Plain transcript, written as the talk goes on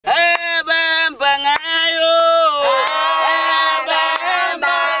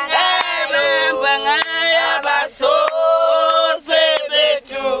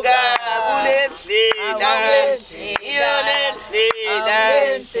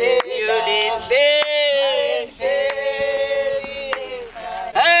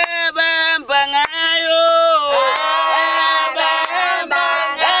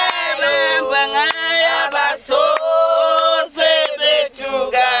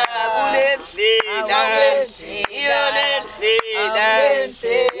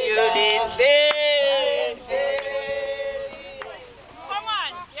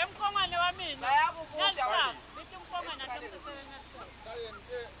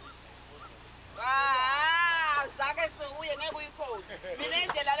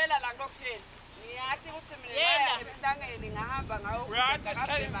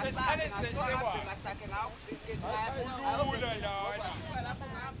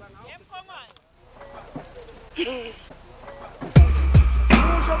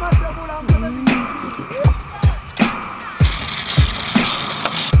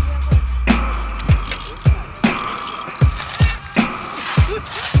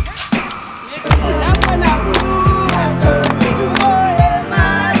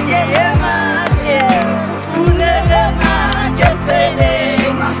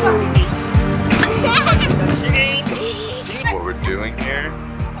What we're doing here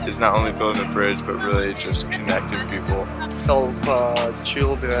is not only building a bridge, but really just connecting people. Help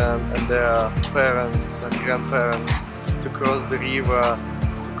children and their parents and grandparents to cross the river,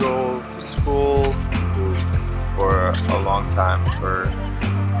 to go to school. For a long time, for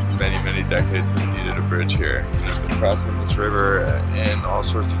many decades, we needed a bridge here. Crossing this river in all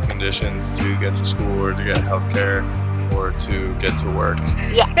sorts of conditions to get to school or to get healthcare or to get to work.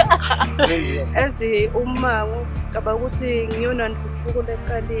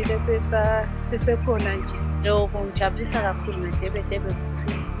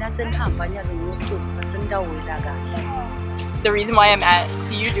 The reason why I'm at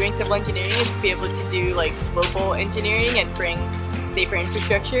CU doing civil engineering is to be able to do like local engineering and bring safer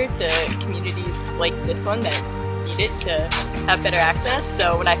infrastructure to communities like this one that need it to have better access.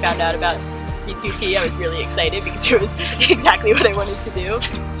 So when I found out about P2P, I was really excited because it was exactly what I wanted to do. It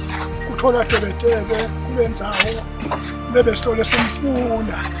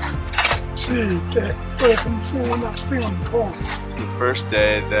was the first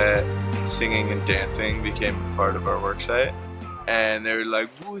day that singing and dancing became a part of our work site. And they were like,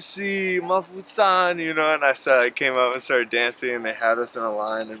 "Busi, Mafutsan," you know, and I came up and started dancing, and they had us in a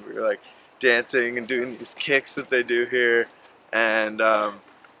line, and we were like dancing and doing these kicks that they do here, and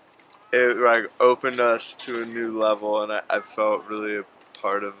it like opened us to a new level, and I felt really a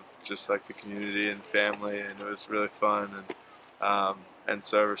part of just like the community and family, and it was really fun, and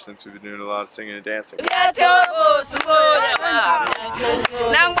so ever since we've been doing a lot of singing and dancing.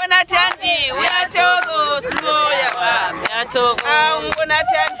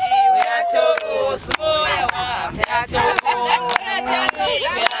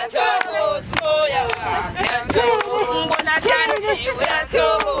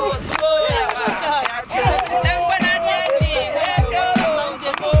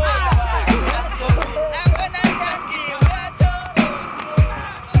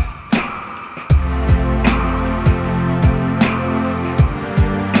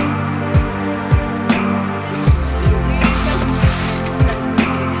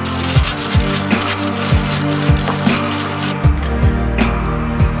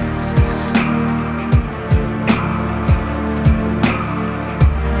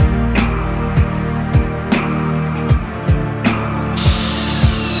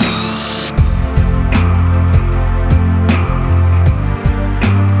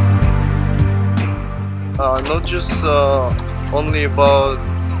 Not just only about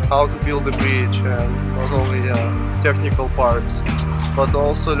how to build a bridge and not only technical parts, but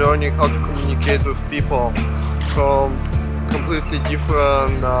also learning how to communicate with people from completely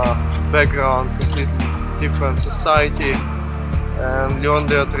different background, completely different society, and learn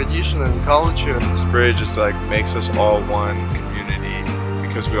their tradition and culture. This bridge is like makes us all one community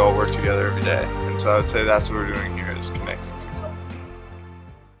because we all work together every day, and so I would say that's what we're doing here, is connecting.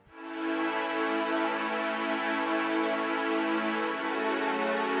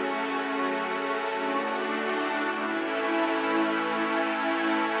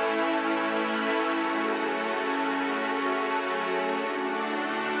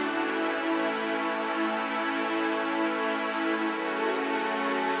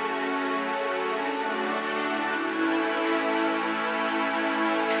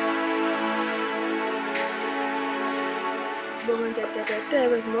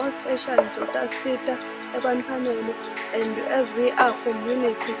 More special to state and as we are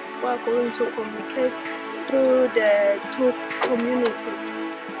community, we are going to communicate through the two communities.